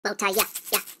Bowtie,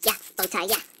 yeah, bowtie,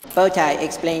 yeah. Bowtie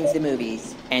explains the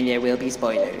movies, and there will be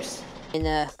spoilers. In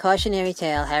the cautionary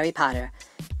tale Harry Potter,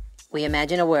 we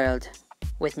imagine a world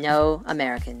with no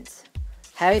Americans.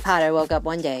 Harry Potter woke up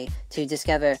one day to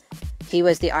discover he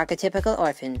was the archetypical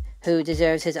orphan who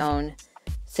deserves his own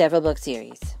several book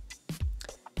series.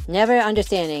 Never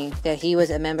understanding that he was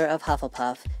a member of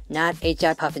Hufflepuff, not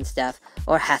H.R. Pufnstuf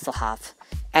or Hasselhoff.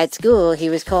 At school, he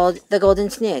was called the Golden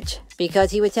Snitch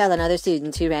because he would tell on other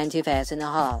students who ran too fast in the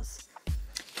halls.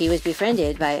 He was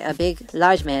befriended by a big,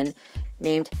 large man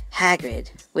named Hagrid,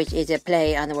 which is a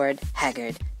play on the word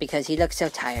haggard, because he looks so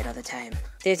tired all the time.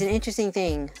 There's an interesting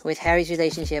thing with Harry's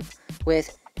relationship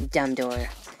with Dumbledore.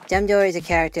 Dumbledore is a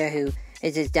character who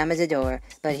is as dumb as a door,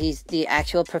 but he's the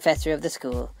actual professor of the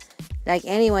school. Like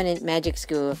anyone in magic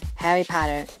school, Harry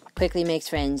Potter quickly makes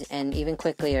friends and even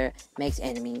quicker makes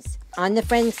enemies. On the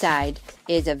friend side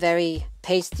is a very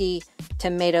pasty,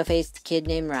 tomato-faced kid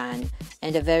named Ron,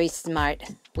 and a very smart,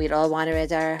 we'd all want her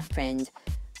as our friend,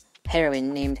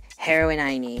 heroine named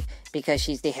Heroine because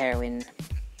she's the heroine.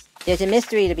 There's a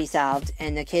mystery to be solved,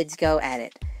 and the kids go at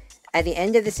it. At the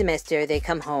end of the semester, they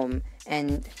come home,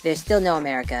 and there's still no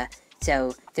America,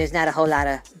 so there's not a whole lot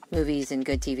of movies and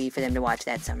good TV for them to watch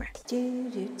that summer.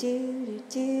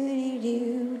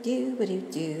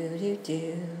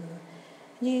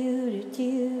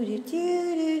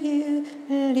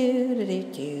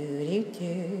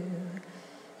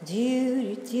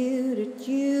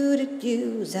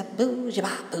 Zaboo,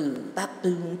 jababoo,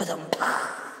 baboo.